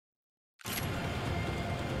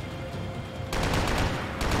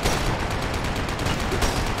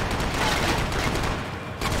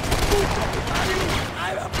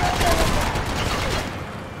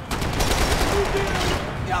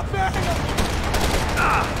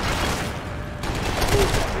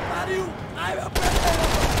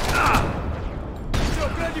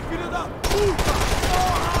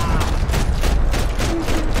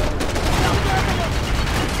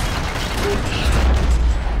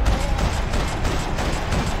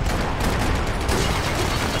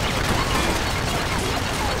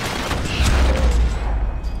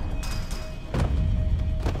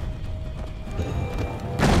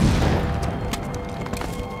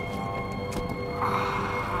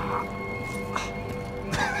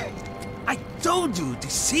I told you the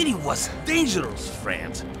city was dangerous,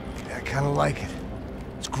 friend. I kinda like it.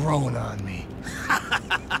 It's growing on me.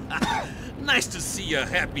 Nice to see a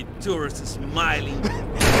happy tourist smiling.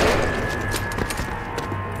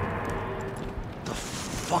 The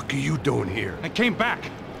fuck are you doing here? I came back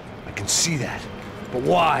I can see that. But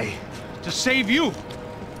why? to save you.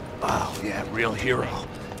 Oh, yeah, real hero.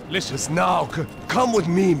 Listen, Listen, now, come with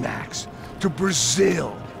me, Max. To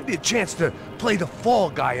Brazil. Maybe a chance to play the fall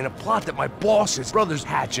guy in a plot that my boss's brother's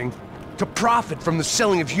hatching to profit from the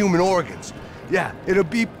selling of human organs. Yeah, it'll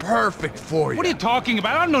be perfect for you. what are you talking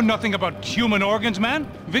about? I don't know nothing about human organs, man.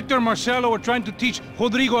 Victor and Marcelo are trying to teach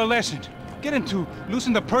Rodrigo a lesson. Get him to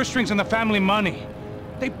loosen the purse strings and the family money.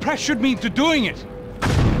 They pressured me into doing it.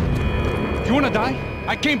 You wanna die?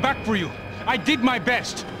 I came back for you. I did my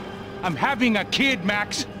best. I'm having a kid,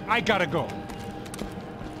 Max. I gotta go.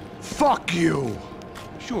 Fuck you!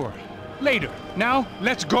 Sure. Later. Now,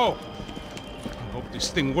 let's go. I hope this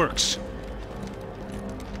thing works.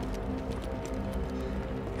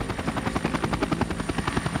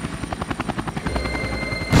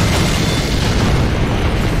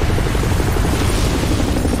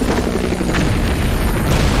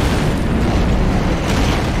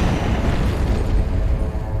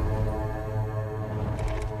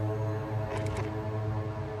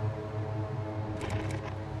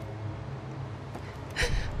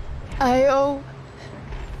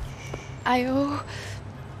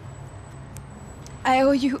 I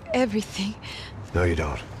owe you everything. No, you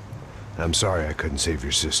don't. I'm sorry I couldn't save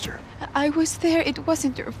your sister. I was there. It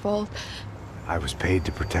wasn't your fault. I was paid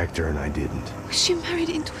to protect her and I didn't. She married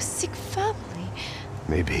into a sick family.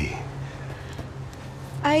 Maybe.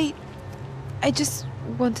 I just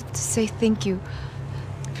wanted to say thank you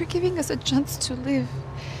for giving us a chance to live.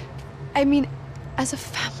 I mean, as a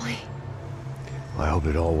family. I hope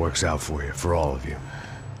it all works out for you, for all of you.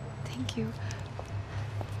 Thank you.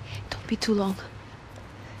 Don't be too long.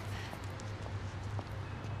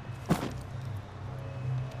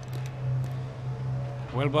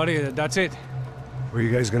 Well, buddy, that's it. Where are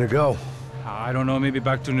you guys gonna go? I don't know, maybe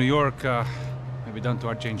back to New York, maybe down to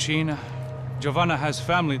Argentina. Giovanna has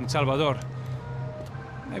family in Salvador.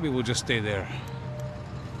 Maybe we'll just stay there.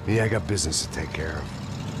 Me, I got business to take care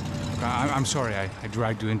of. I'm sorry I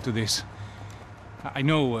dragged you into this. I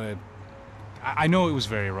know, I know it was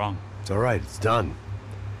very wrong. It's all right, it's done.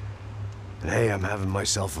 And hey, I'm having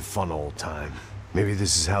myself a fun old time. Maybe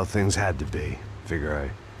this is how things had to be. Figure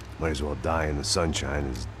I might as well die in the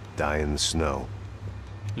sunshine as die in the snow.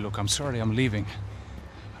 Look, I'm sorry I'm leaving.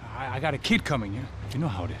 I got a kid coming, you know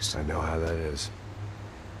how it is. I know how that is.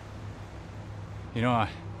 You know,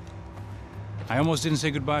 I almost didn't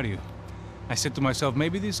say goodbye to you. I said to myself,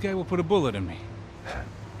 maybe this guy will put a bullet in me.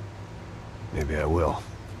 Maybe I will.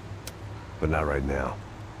 But not right now.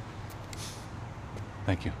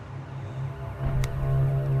 Thank you.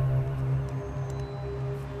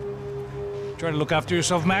 Try to look after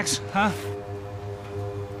yourself, Max, huh?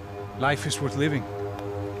 Life is worth living.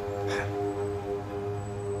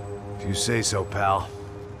 If you say so, pal.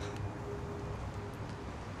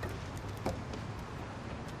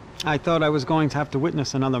 I thought I was going to have to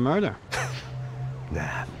witness another murder.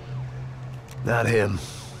 Nah. Not him.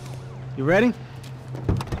 You ready?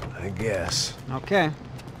 I guess. Okay.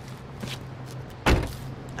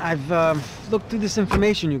 I've looked through this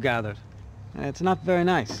information you gathered. It's not very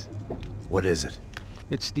nice. What is it?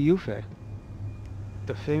 It's the Ufe.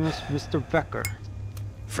 The famous Mr. Becker.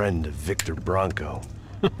 Friend of Victor Bronco.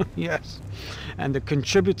 Yes. And a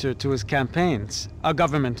contributor to his campaigns. A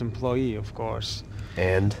government employee, of course.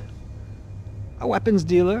 And? A weapons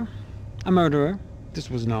dealer. A murderer. This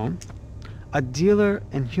was known. A dealer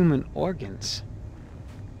in human organs.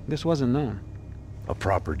 This wasn't known. A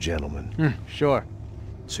proper gentleman. Sure.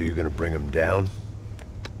 So you're gonna bring him down?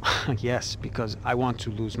 Yes, because I want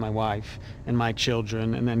to lose my wife and my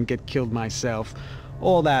children and then get killed myself.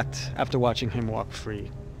 All that after watching him walk free.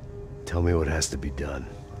 Tell me what has to be done.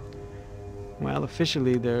 Well,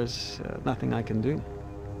 officially there's nothing I can do.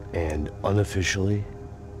 And unofficially?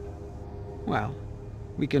 Well,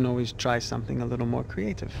 we can always try something a little more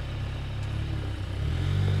creative.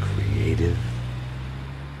 Creative?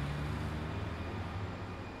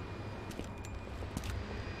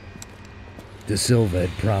 De Silva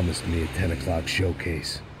had promised me a 10 o'clock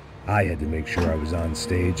showcase. I had to make sure I was on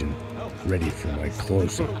stage and ready for my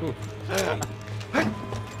close-up.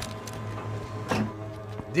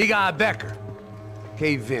 Diga a Becker.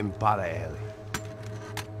 Que vim para ele.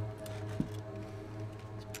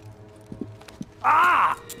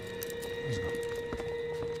 Ah!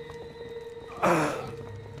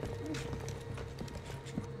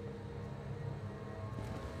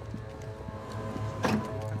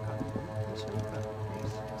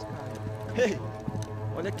 Ei,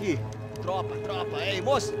 olha aqui. Tropa. Ei,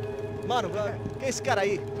 moço. Mano, quem é esse cara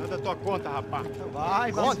aí? Manda tua conta, rapaz.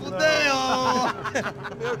 Vai, fudeu!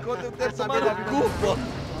 Meu conta eu quero tomar no cu, pô.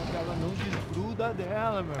 Ela não desgruda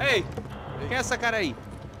dela, meu. Ei, quem é essa cara aí?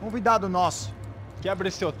 Convidado nosso. Quebra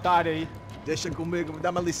esse otário aí. Deixa comigo, vou dar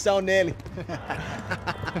uma lição nele.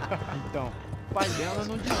 Então, o pai dela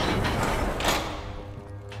não desgruda.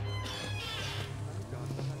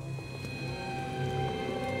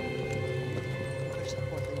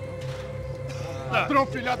 Ladrão,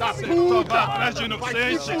 filha da puta! Vai atrás de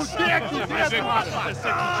inocentes! Vai ver o que vai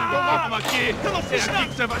acontecer contigo mesmo aqui! Eu não fiz aqui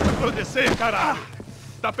que você vai se acontecer, caralho!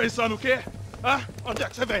 Tá pensando o quê? Hã? Onde é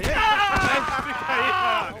que você vem? Fica aí,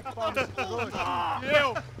 caralho! E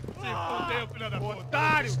eu? Se fodeu, filha da puta!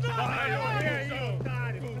 Otário! Vai, aí,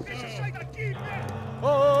 otário! Deixa eu sair daqui, velho!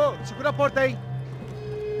 Ô, segura a porta aí!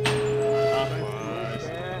 Rapaz,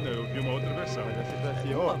 eu vi uma outra versão.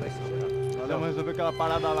 Vamos resolver aquela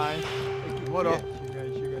parada lá, hein? Demorou. Chega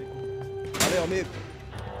aí. Valeu, amigo.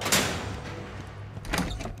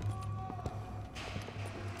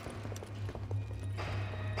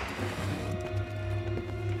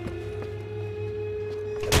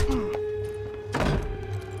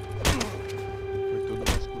 Foi tudo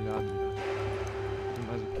vasculhado. Tem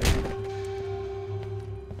mais o quê?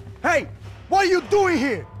 Hey! What are you doing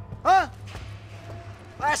here? Huh?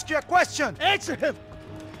 I ask you a question! Answer him!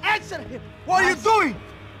 Answer him! What are you doing?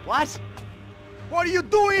 What? What are you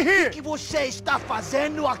doing here? O que você está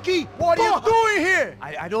fazendo aqui? What are you doing here?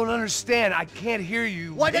 I don't understand. I can't hear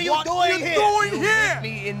you. What are you doing here? Doing You here? hit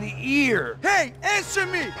Me in the ear. Hey, answer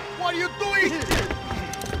me. What are you doing here?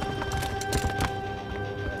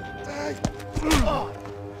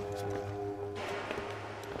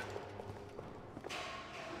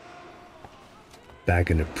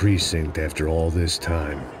 Back in the precinct after all this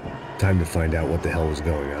time. Time to find out what the hell was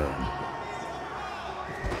going on.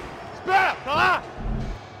 Espera! Tá lá!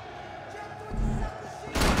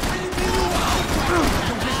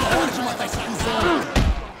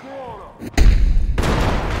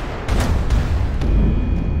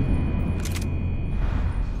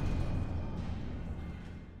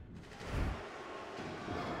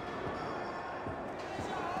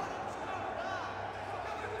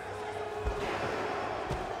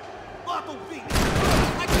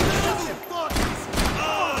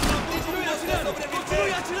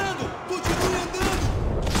 Continue atirando! Continue andando!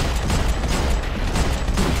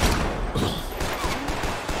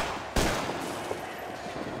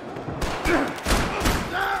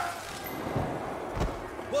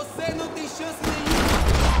 Você não tem chance nenhuma!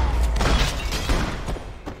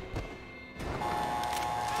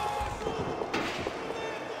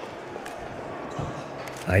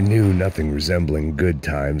 I knew nothing resembling good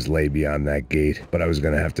times lay beyond that gate, but I was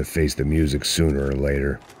gonna have to face the music sooner or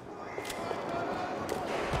later.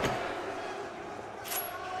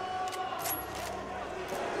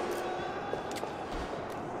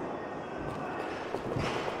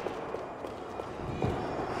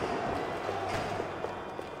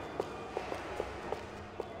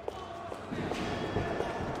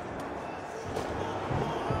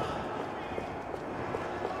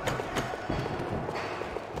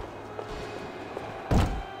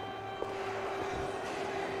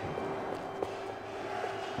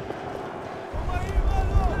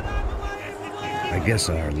 I guess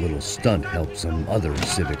our little stunt helped some other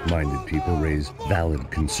civic-minded people raise valid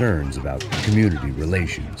concerns about community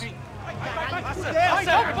relations.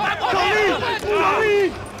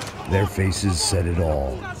 Their faces said it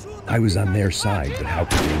all. I was on their side, but how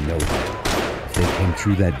could they know that? If they came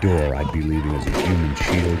through that door, I'd be leaving as a human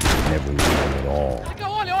shield and never leaving at all.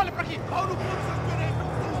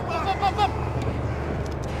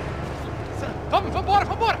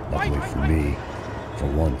 Luckily for me, for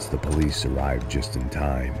once the police arrived just in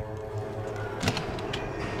time.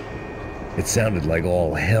 It sounded like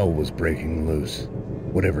all hell was breaking loose.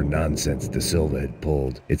 Whatever nonsense De Silva had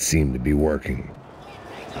pulled, it seemed to be working.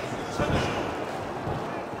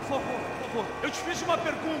 Eu te fiz uma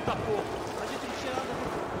pergunta, pô. A gente não tinha nada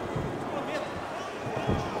a ver. Prometo.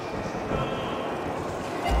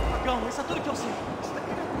 Pagão, isso é tudo que eu sei. Você tá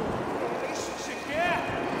querendo? É isso que você quer?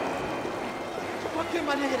 De qualquer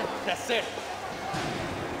maneira. É certo.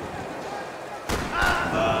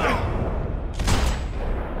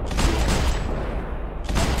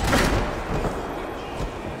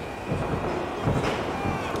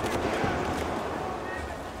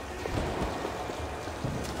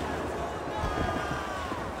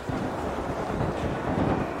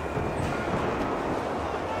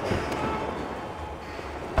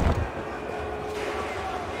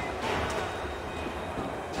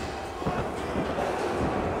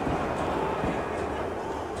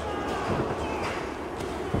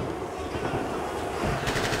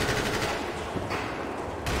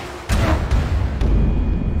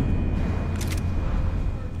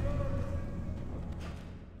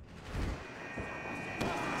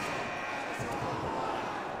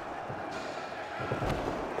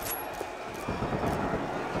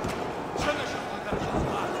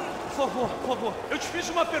 Por favor, eu te fiz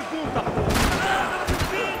uma pergunta, pô.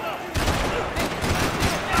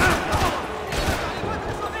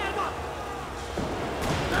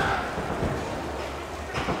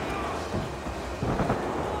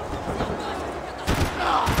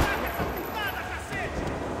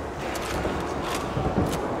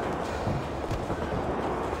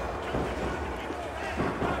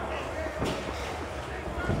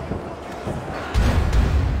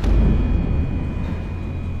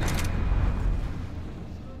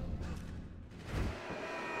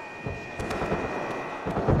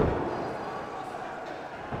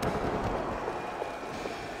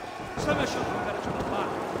 Você me achando que eu quero te matar?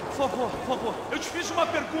 Por favor, eu te fiz uma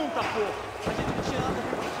pergunta, pô. A gente não tinha nada a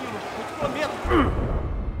ver com aquilo, eu te prometo.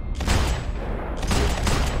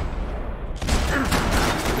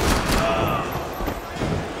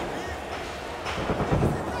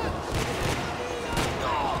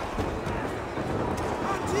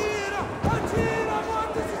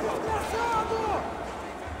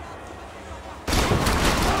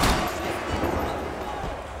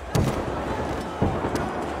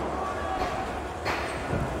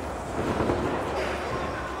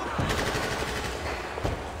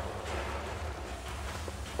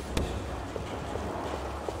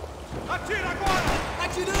 Atira agora!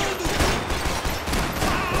 Atirando!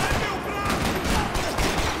 Ai, meu braço!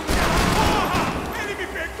 Porra! Ele me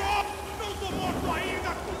pegou! Não tô morto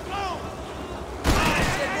ainda, cuzão!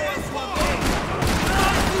 Chegou a sua vez!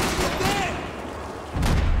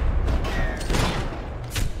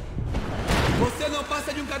 Você não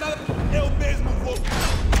passa de um cadáver! Eu mesmo vou!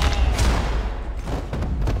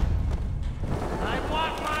 I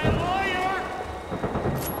want my lawyer!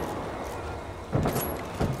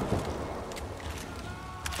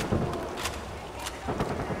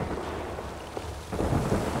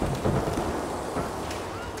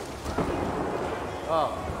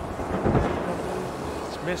 Oh.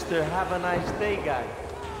 It's Mr. Have a Nice Day guy.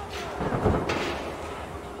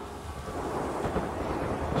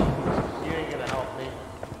 You ain't gonna help me.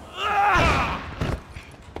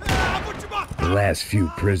 The last few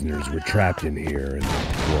prisoners were trapped in here, and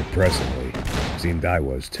more presently, seemed I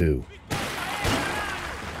was too.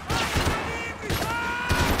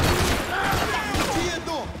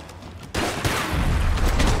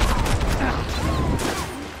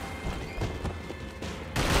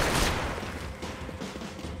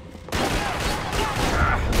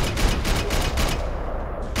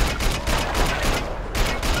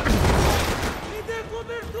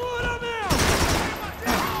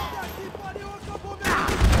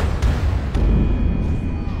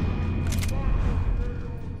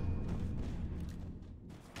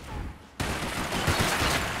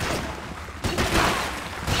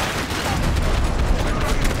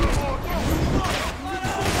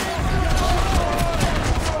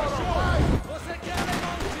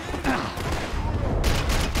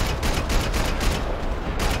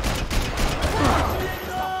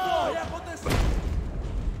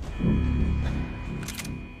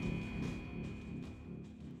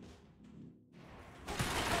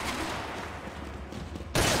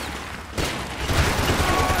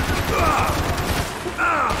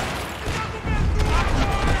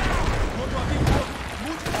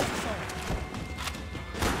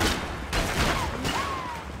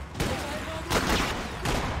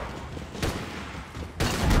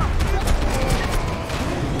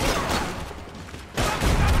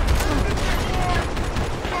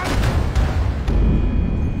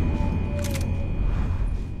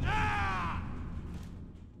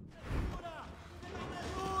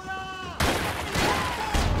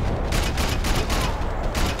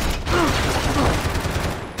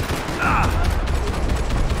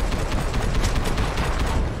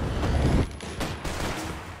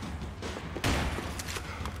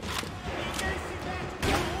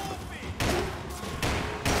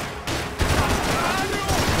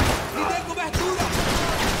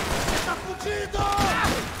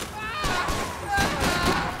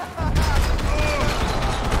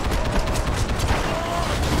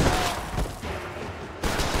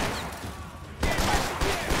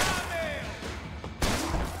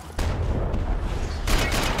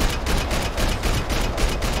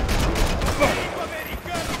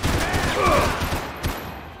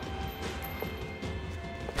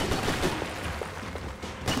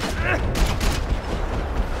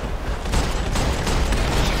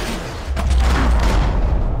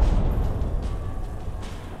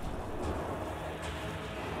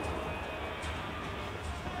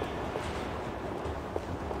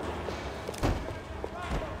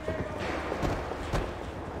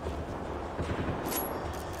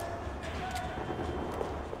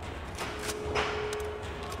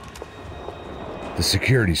 The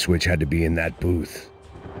security switch had to be in that booth.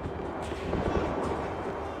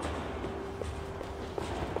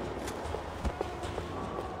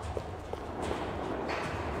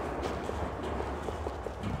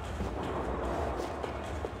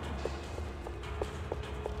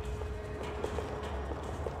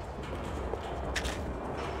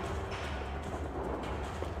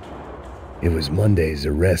 It was Monday's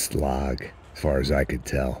arrest log, as far as I could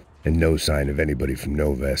tell, and no sign of anybody from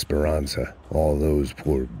Nova Esperanza. All those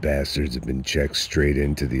poor bastards have been checked straight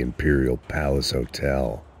into the Imperial Palace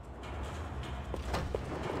Hotel.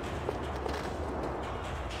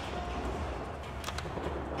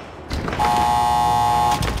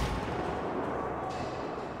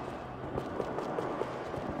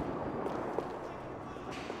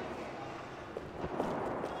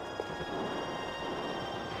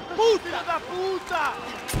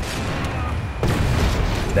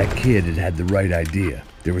 That kid had the right idea.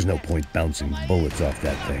 There was no point bouncing bullets off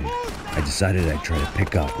that thing. I decided I'd try to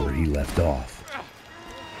pick up where he left off.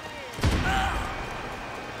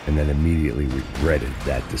 And then immediately regretted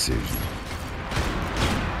that decision.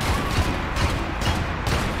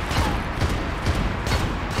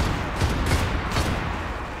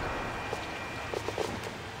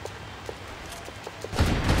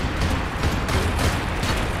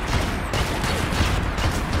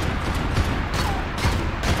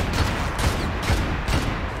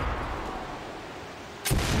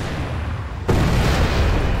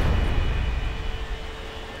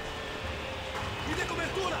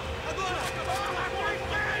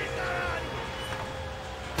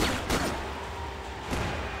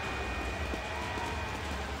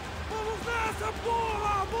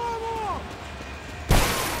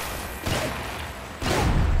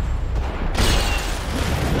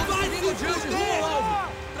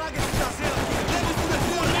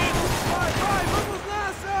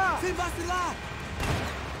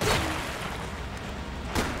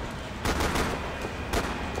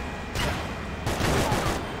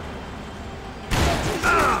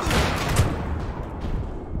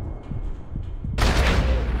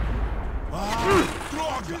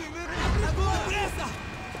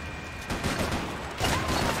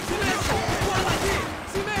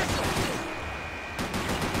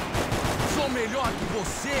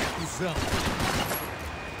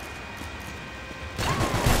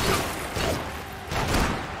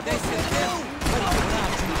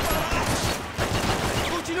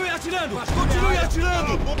 Continue atirando! Continue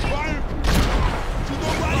atirando! Te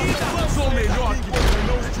dou guarida! Sou o melhor que você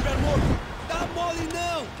não estiver morto! Dá mole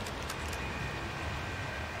não!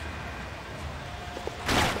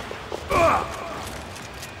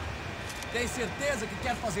 Tem certeza que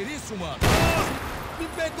quer fazer isso, mano? Me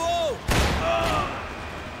pegou!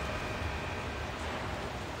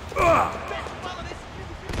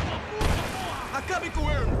 Acabe com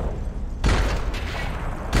ele!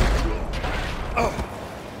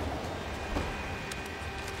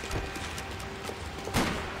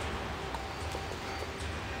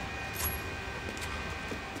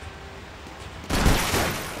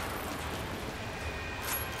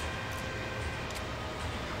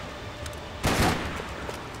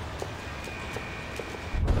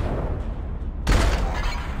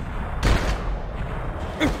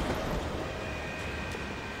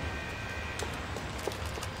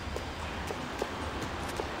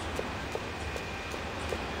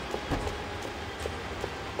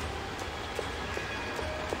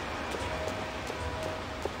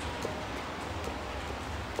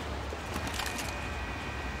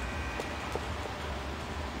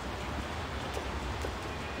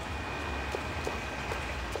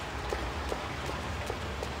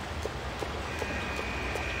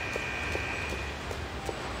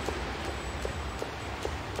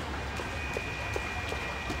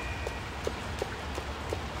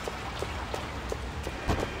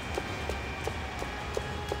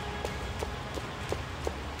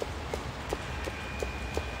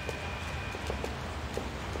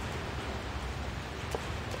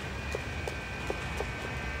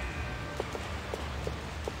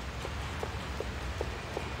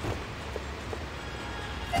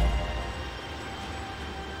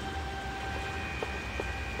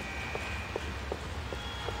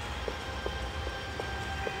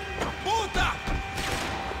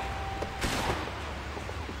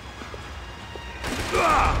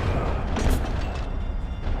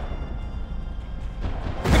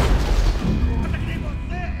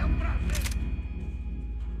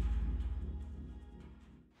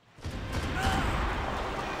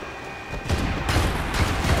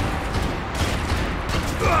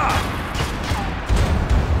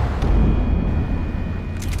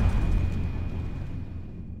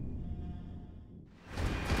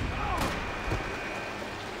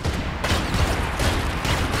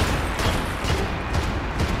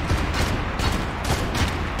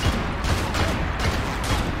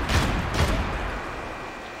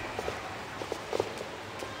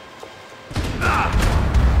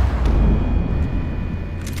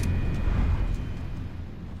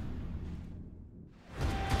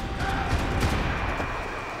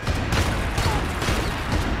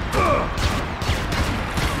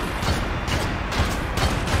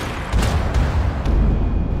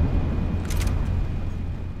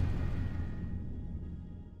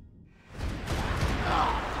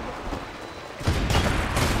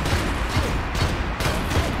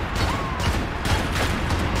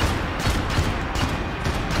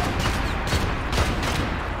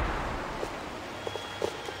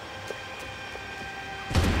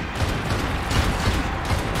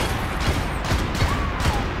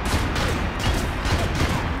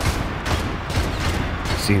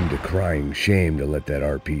 seemed a crying shame to let that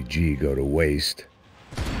RPG go to waste.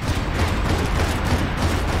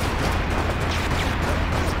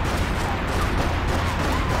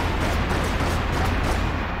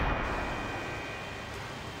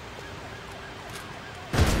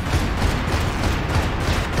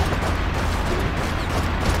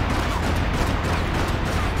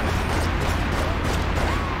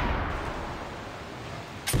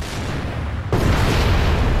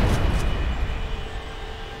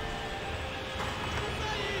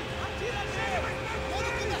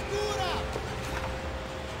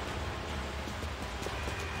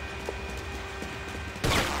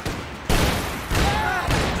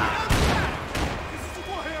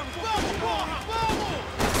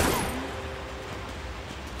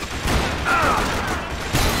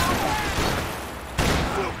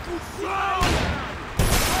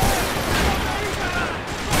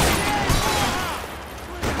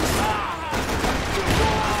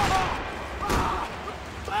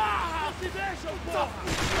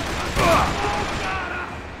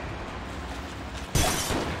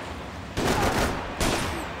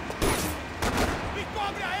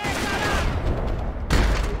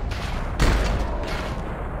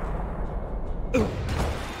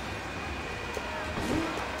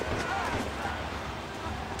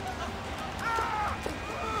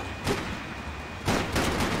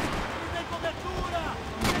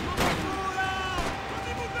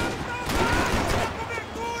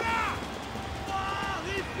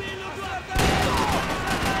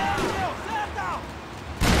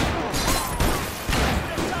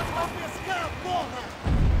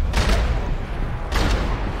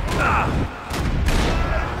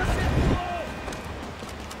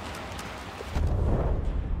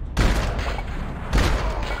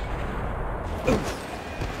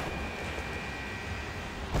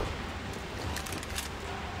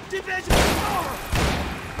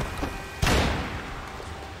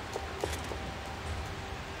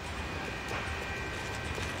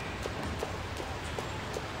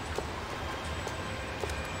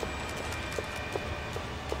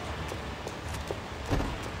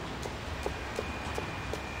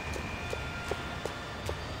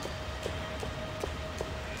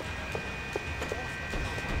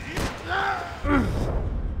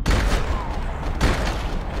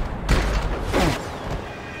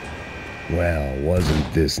 Well,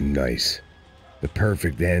 wasn't this nice? The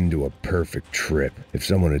perfect end to a perfect trip. If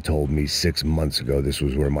someone had told me 6 months ago this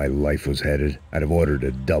was where my life was headed, I'd have ordered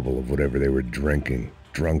a double of whatever they were drinking,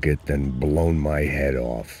 drunk it, then blown my head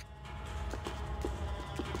off.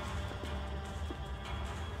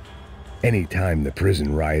 Any time the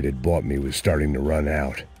prison riot had bought me was starting to run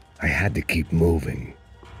out. I had to keep moving.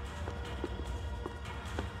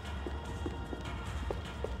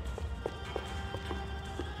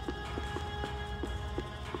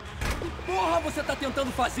 Porra, você tá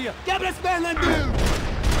tentando fazer? Quebra esse Fernandinho!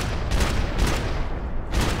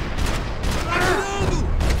 Atirando!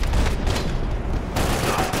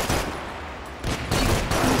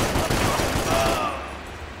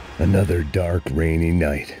 Another dark, rainy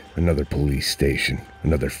night. Another police station.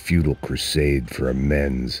 Another futile crusade for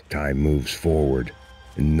amends. Time moves forward,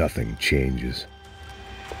 and nothing changes.